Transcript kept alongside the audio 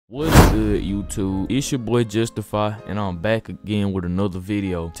What's good, YouTube? It's your boy Justify, and I'm back again with another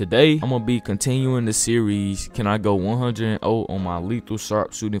video. Today I'm gonna be continuing the series Can I Go 100 & 0 on my lethal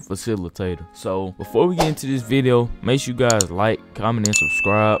sharpshooting facilitator. So before we get into this video, make sure you guys like, comment, and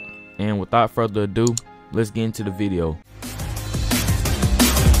subscribe. And without further ado, let's get into the video.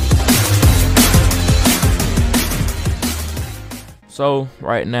 So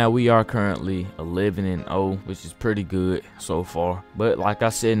right now we are currently 11 & 0, which is pretty good so far. But like I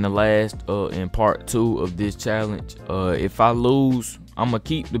said in the last in part 2 of this challenge, if I lose, I'm gonna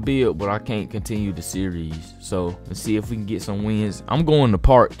keep the build, but I can't continue the series. So let's see if we can get some wins. I'm going to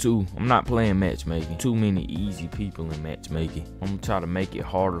part 2. I'm not playing matchmaking. Too many easy people in matchmaking. I'm gonna try to make it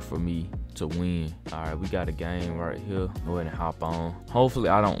harder for me to win. All right, we got a game right here. Go ahead and hop on. Hopefully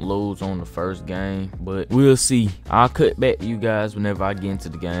I don't lose on the first game, but we'll see. I'll cut back to you guys whenever I get into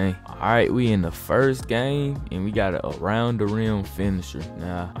the game. All right, we in the first game, and we got a around the rim finisher.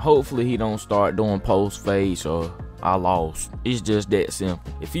 Now hopefully he don't start doing post fades or I lost. It's just that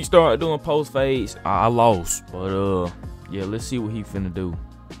simple. If he start doing post fades, I lost. But yeah, let's see what he finna do.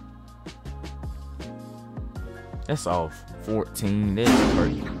 That's off 14. That's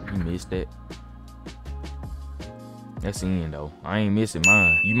crazy. You missed that. That's in though. I ain't missing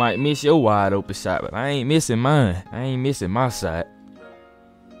mine. You might miss your wide open shot, but I ain't missing mine. I ain't missing my shot.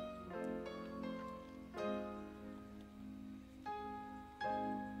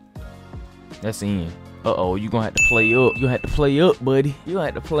 That's in. Uh-oh, you gonna have to play up. You have to play up, buddy. You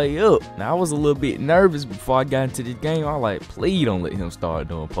have to play up. Now, I was a little bit nervous before I got into this game. I was like, please don't let him start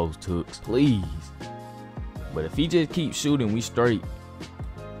doing post hooks. Please. But if he just keeps shooting, we straight.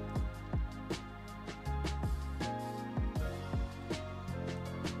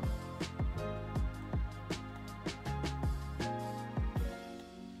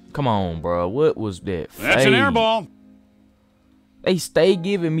 Come on, bro. What was that? That's an air ball. They stay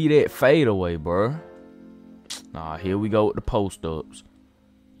giving me that fadeaway, bro. Nah, here we go with the post ups.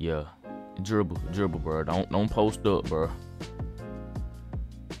 Yeah, dribble, bro. Don't post up, bro.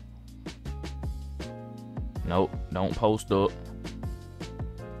 Nope, don't post up.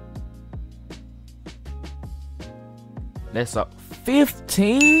 That's up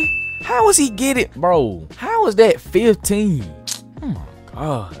 15. How is he get it, bro? How is that 15? Oh my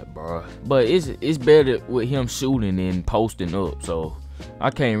god, bro. But it's better with him shooting than posting up, so I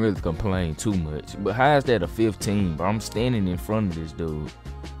can't really complain too much. But how is that a 15, bro? I'm standing in front of this dude.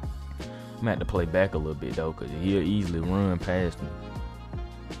 I'm gonna have to play back a little bit though, cause he'll easily run past me.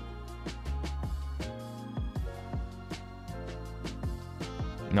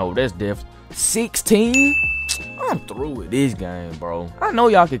 No, that's def 16. I'm through with this game, bro. I know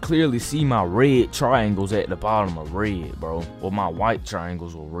y'all can clearly see my red triangles at the bottom of red, bro. Or my white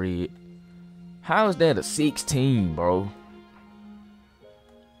triangles were red. How is that a 16, bro?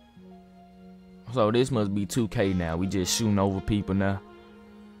 So this must be 2K now. We just shooting over people now.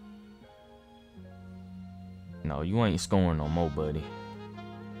 No, you ain't scoring no more, buddy.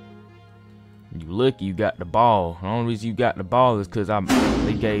 You lucky you got the ball. The only reason you got the ball is because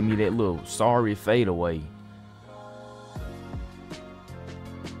they gave me that little sorry fadeaway.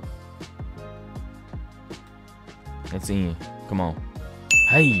 That's in. Come on.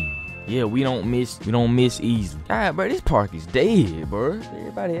 Hey. Yeah, we don't miss easily. Ah, bro, this park is dead, bro.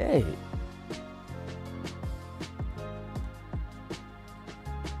 Everybody at it.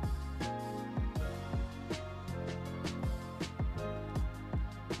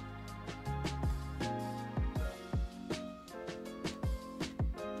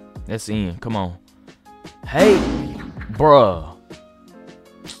 That's in. Come on. Hey, bruh.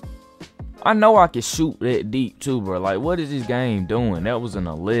 I know I can shoot that deep too, bro. Like, what is this game doing? That was an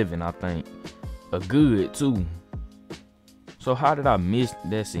 11, I think. A good too. So how did I miss?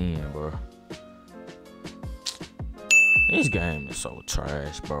 That's in, bro. This game is so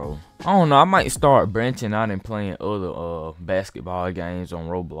trash, bro. I don't know. I might start branching out and playing other basketball games on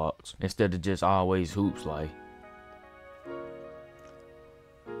Roblox instead of just always hoops, like.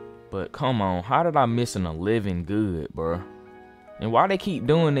 But come on, how did I miss an 11 good, bro? And why they keep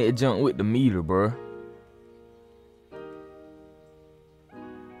doing that jump with the meter, bro?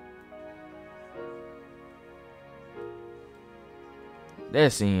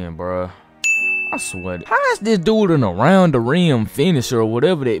 That's in, bro. I swear. How is this dude an around the rim finisher or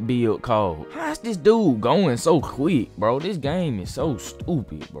whatever that build called? How is this dude going so quick, bro? This game is so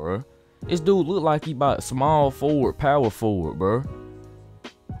stupid, bro. This dude look like he about small forward, power forward, bro.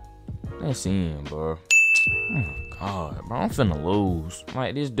 That's in, bro. Oh my god, bro, I'm finna lose.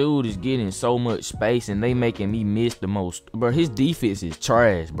 Like, this dude is getting so much space and they making me miss the most. Bro, his defense is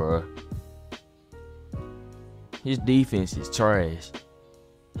trash, bro. His defense is trash.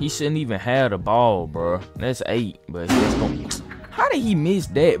 He shouldn't even have the ball, bro. That's 8, but he's going. How did he miss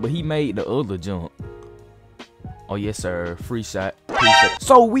that? But he made the other jump. Oh yes, sir. Free shot.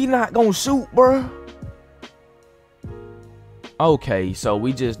 So we not gonna shoot, bro. Okay, so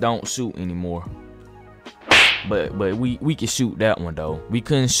we just don't shoot anymore. But we can shoot that one though. We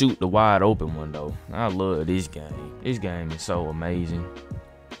couldn't shoot the wide open one though. I love this game. This game is so amazing.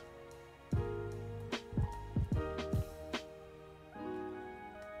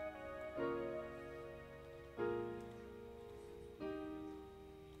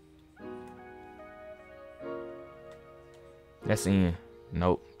 That's in.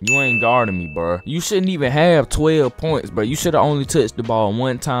 Nope. You ain't guarding me, bro. You shouldn't even have 12 points, bro. You should have only touched the ball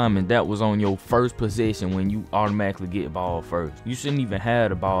one time, and that was on your first possession when you automatically get the ball first. You shouldn't even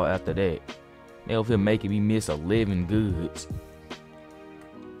have the ball after that. They over here making me miss 11 goods.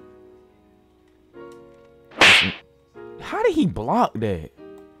 How did he block that?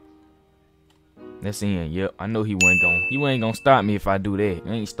 That's in. Yep, I know he ain't gonna stop me if I do that.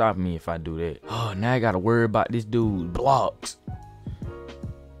 He ain't stopping me if I do that. Oh, now I gotta worry about this dude blocks.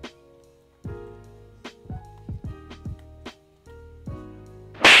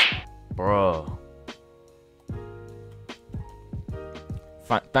 Bruh.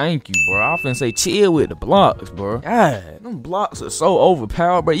 Thank you, bro. I finna say chill with the blocks, bro. God, them blocks are so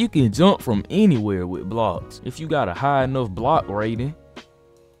overpowered, bro. You can jump from anywhere with blocks if you got a high enough block rating.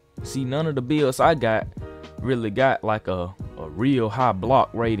 See, none of the builds I got really got like a real high block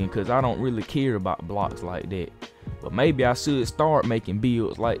rating because I don't really care about blocks like that. But maybe I should start making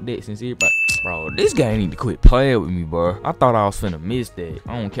builds like that since everybody... Bro, this guy need to quit playing with me, bro. I thought I was finna miss that.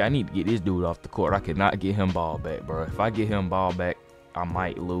 I don't care. I need to get this dude off the court. I cannot get him ball back, bro. If I get him ball back, I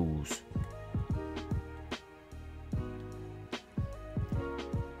might lose.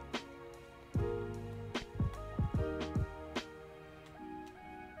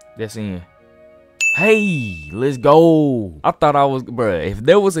 That's in. Hey, let's go. I thought I was, bruh, if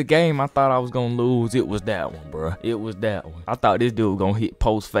there was a game I thought I was gonna lose, it was that one, bruh. It was that one. I thought this dude was gonna hit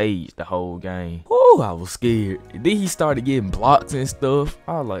post fades the whole game. Woo, I was scared. Then he started getting blocks and stuff.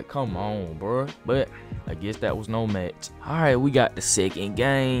 I was like, come on, bruh. But I guess that was no match. All right, we got the second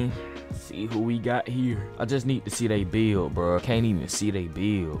game. See who we got here. I just need to see they build, bruh. Can't even see they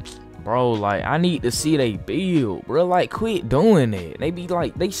build. Bro, like, I need to see they build, bro. Like, quit doing that. They be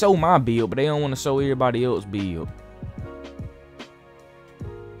like, they show my build, but they don't want to show everybody else build.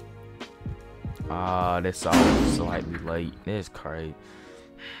 Ah, that's all slightly late. That's crazy.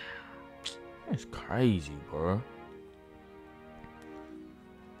 That's crazy, bro.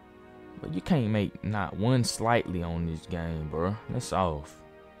 But you can't make not one slightly on this game, bro. That's off.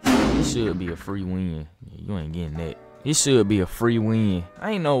 This should be a free win. You ain't getting that. It should be a free win.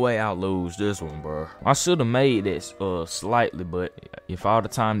 Ain't no way I'll lose this one, bro. I should have made that slightly, but if all the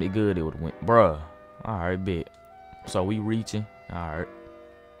time did good, it would have went. Bruh. Alright, bet. So we reaching. Alright.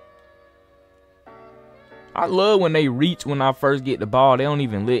 I love when they reach when I first get the ball. They don't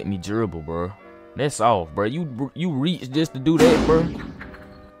even let me dribble, bro. That's off, bro. You reach just to do that, bro.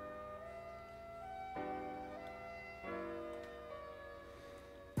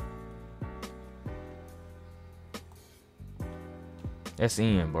 That's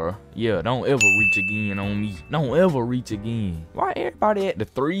in, bro. Yeah, don't ever reach again on me. Don't ever reach again. Why everybody at the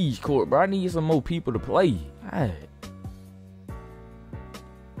threes court, bro? I need some more people to play. God.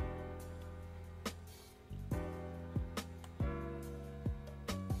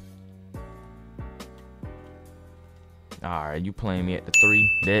 Alright, you playing me at the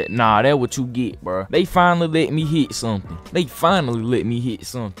 3. Nah, that's what you get, bro. They finally let me hit something. They finally let me hit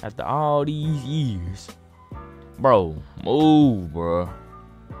something after all these years. Bro, move, bro.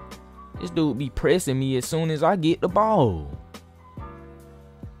 This dude be pressing me as soon as I get the ball.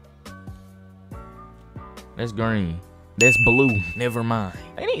 That's green. That's blue. Never mind.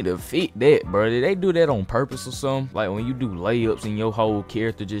 They need to fit that, bro. Did they do that on purpose or something? Like when you do layups and your whole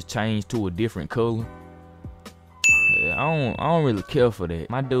character just changed to a different color? Yeah, I don't really care for that.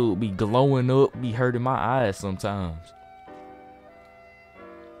 My dude be glowing up, be hurting my eyes sometimes.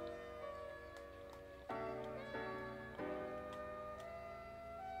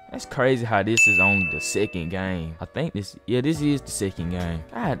 That's crazy how this is only the second game. I think this is the second game.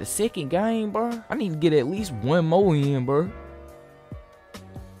 God, the second game, bro. I need to get at least one more in, bro.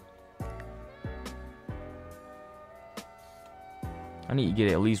 I need to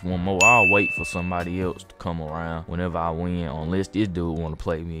get at least one more. I'll wait for somebody else to come around whenever I win, unless this dude want to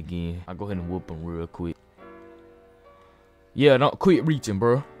play me again. I'll go ahead and whoop him real quick. Yeah, don't quit reaching,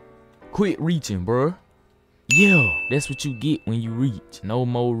 bro. Quit reaching, bro. Yeah, that's what you get when you reach. No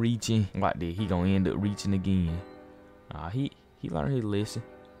more reaching. Like that, he gonna end up reaching again. He learned his lesson.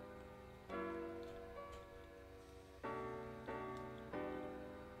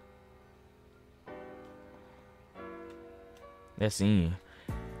 That's in.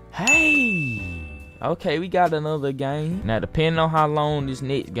 Hey! Okay, we got another game. Now, depending on how long this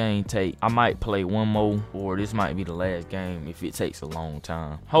next game take, I might play one more, or this might be the last game if it takes a long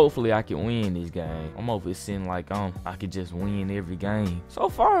time. Hopefully, I can win this game. I'm over seeing like I could just win every game. So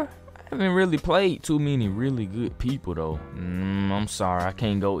far, I haven't really played too many really good people though. I'm sorry, I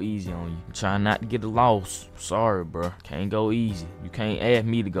can't go easy on you. I'm trying not to get a loss. Sorry, bro. Can't go easy. You can't ask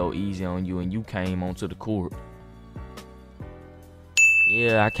me to go easy on you, and you came onto the court.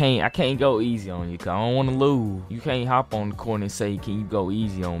 Yeah, I can't go easy on you, cause I don't want to lose. You can't hop on the court and say, can you go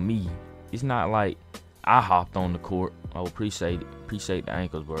easy on me? It's not like I hopped on the court. Oh, appreciate it. Appreciate the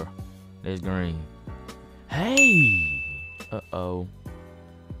ankles, bro. That's green. Hey! Uh-oh.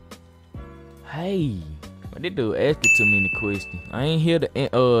 Hey! But this dude asking too many questions. I ain't here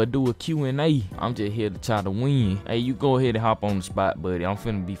to do a Q&A. I'm just here to try to win. Hey, you go ahead and hop on the spot, buddy. I'm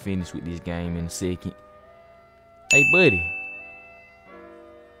finna be finished with this game in a second. Hey, buddy.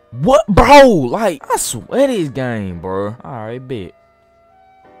 What, bro? Like, I swear this game, bro. Alright, bet.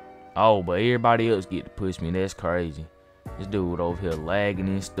 Oh, but everybody else get to push me. That's crazy. This dude over here lagging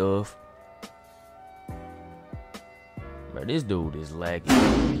and stuff. Bro, this dude is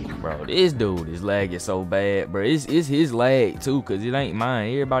lagging. Bro, this dude is lagging so bad, bro. It's his lag, too, because it ain't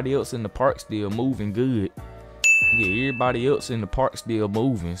mine. Everybody else in the park still moving good. Yeah, everybody else in the park still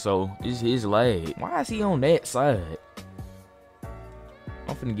moving, so it's his lag. Why is he on that side?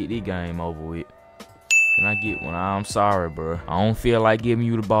 I'm finna get this game over with. Can I get one? I'm sorry, bro. I don't feel like giving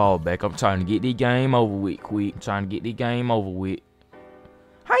you the ball back. I'm trying to get this game over with quick. I'm trying to get this game over with.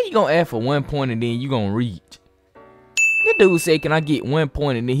 How you gonna ask for 1 point and then you gonna reach? This dude said, can I get 1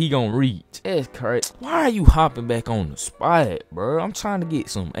 point and then he gonna reach? That's crazy. Why are you hopping back on the spot, bro? I'm trying to get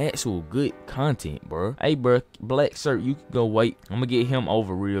some actual good content, bro. Hey, bro, black shirt, you can go wait. I'm gonna get him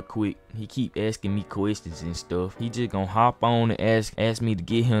over real quick. He keep asking me questions and stuff. He just gonna hop on and ask me to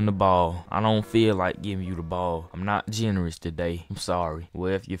get him the ball. I don't feel like giving you the ball. I'm not generous today. I'm sorry.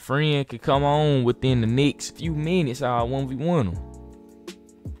 Well, if your friend could come on within the next few minutes, I'll 1v1 him.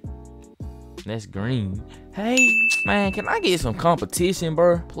 That's green. Hey, man, can I get some competition,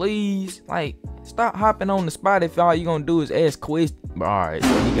 bro? Please? Like, stop hopping on the spot if all you gonna do is ask questions. Alright,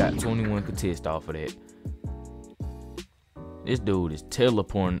 so he got 21 contests off of that. This dude is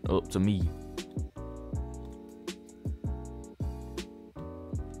teleporting up to me.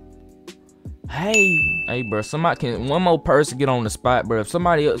 Hey, bro, one more person get on the spot, bro. If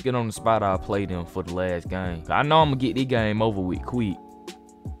somebody else get on the spot, I'll play them for the last game. I know I'm gonna get this game over with quick.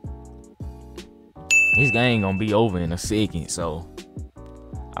 This game gonna be over in a second, so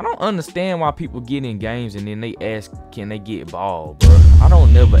I don't understand why people get in games and then they ask, can they get ball, bro? I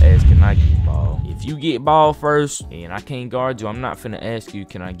don't never ask, can I get ball? If you get ball first and I can't guard you, I'm not finna ask you,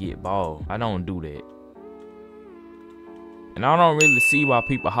 can I get ball? I don't do that. And I don't really see why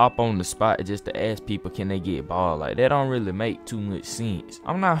people hop on the spot just to ask people, can they get ball? Like, that don't really make too much sense.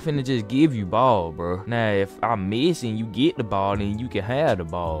 I'm not finna just give you ball, bro. Now, if I miss and you get the ball, then you can have the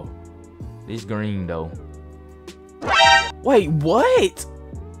ball. This green though. Wait, what?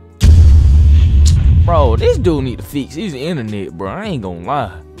 Bro, this dude need to fix his internet, bro. I ain't gonna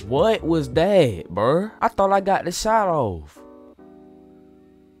lie. What was that, bro? I thought I got the shot off.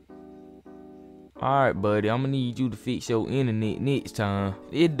 Alright, buddy, I'm gonna need you to fix your internet next time.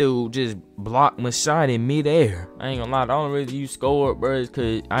 This dude just blocked my shot in midair. I ain't gonna lie, the only reason you scored, bro, is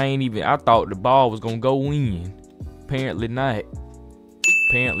cause I thought the ball was gonna go in. Apparently not.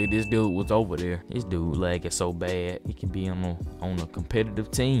 Apparently this dude was over there. This dude lagging so bad, he can be on a competitive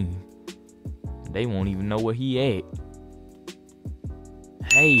team. They won't even know where he at.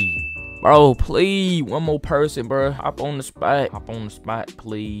 Hey, bro, please, one more person, bro. Hop on the spot. Hop on the spot,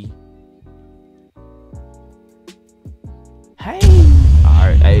 please. Hey.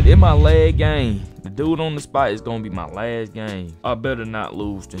 Alright, hey, this my last game. The dude on the spot is gonna be my last game. I better not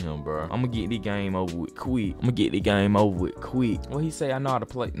lose to him, bro. I'm gonna get the game over with quick. What he say? I know how to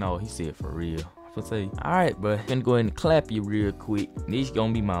play. No, he said for real. I say, alright, bro. Gonna go ahead and clap you real quick. This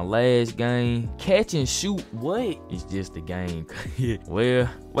gonna be my last game. Catch and shoot. What? It's just a game. Well,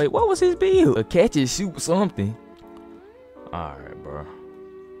 wait, what was his build? A catch and shoot something. Alright, bro.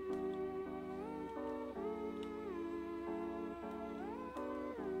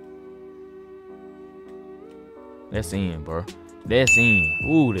 That's in, bro. That's in.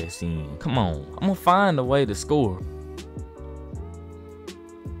 Ooh, that's in. Come on. I'm gonna find a way to score.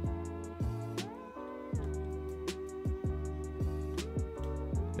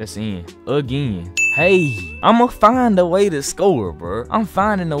 That's in. Again. Hey, I'm gonna find a way to score, bro. I'm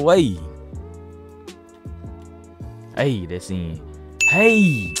finding a way. Hey, that's in.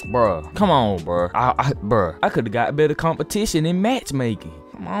 Hey, bruh. Come on, bruh. Bruh, I could have got better competition in matchmaking.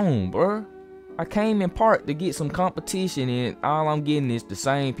 Come on, bruh. I came in part to get some competition, and all I'm getting is the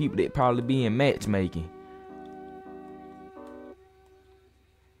same people that probably be in matchmaking.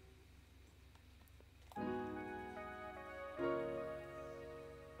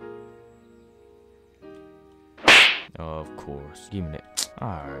 Of course. Give me that.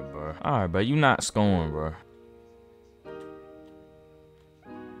 Alright, bro. Alright, bro. You not scoring, bro.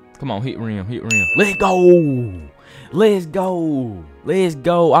 Come on, hit rim, hit rim. Let's go. Let's go. Let's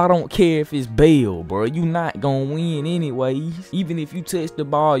go. I don't care if it's bail, bro. You not gonna win anyways. Even if you touch the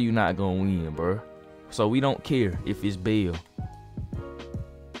ball, you not gonna win, bro. So we don't care if it's bail.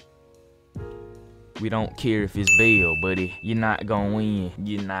 We don't care if it's bail, buddy. You're not gonna win.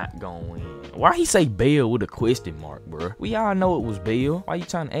 You're not gonna win. Why he say bail with a question mark, bro? We all know it was bail. Why you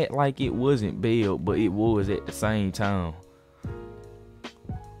trying to act like it wasn't bail, but it was at the same time?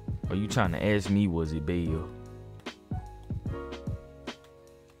 Or you trying to ask me, was it bail?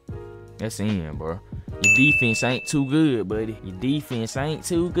 That's in, bro. Your defense ain't too good, buddy. Your defense ain't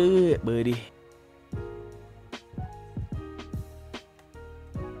too good, buddy.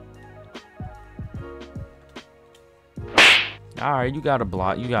 Alright, you got a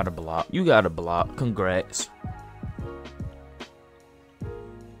block. You got a block. You got a block. Congrats.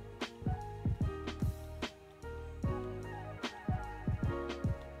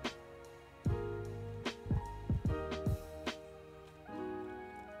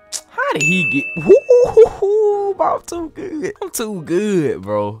 How did he get? Woo, I'm too good. I'm too good,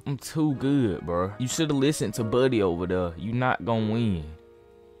 bro. I'm too good, bro. You should have listened to Buddy over there. You not gonna win.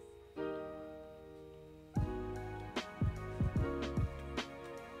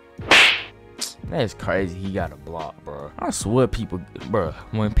 That's crazy. He got a block, bro. I swear, people, bro.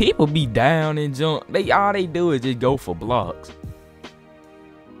 When people be down and jump, all they do is just go for blocks.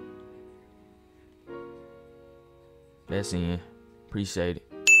 That's in. Appreciate it.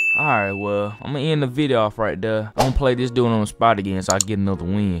 Alright, well, I'm gonna end the video off right there. I'm gonna play this dude on the spot again so I get another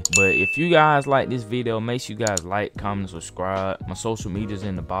win. But if you guys like this video, make sure you guys like, comment, subscribe. My social media's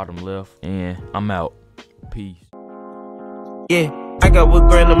in the bottom left. And I'm out. Peace. Yeah. I got what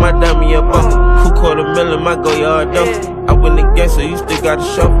grand on my diamond, yeah, buster. $250,000, my go yard duster. I win the game, so you still got to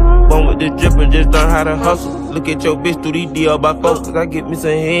shuffle. One with the drip and just learn how to hustle. Look at your bitch through these DL by focus. I get me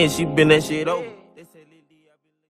some hands, she been that shit over.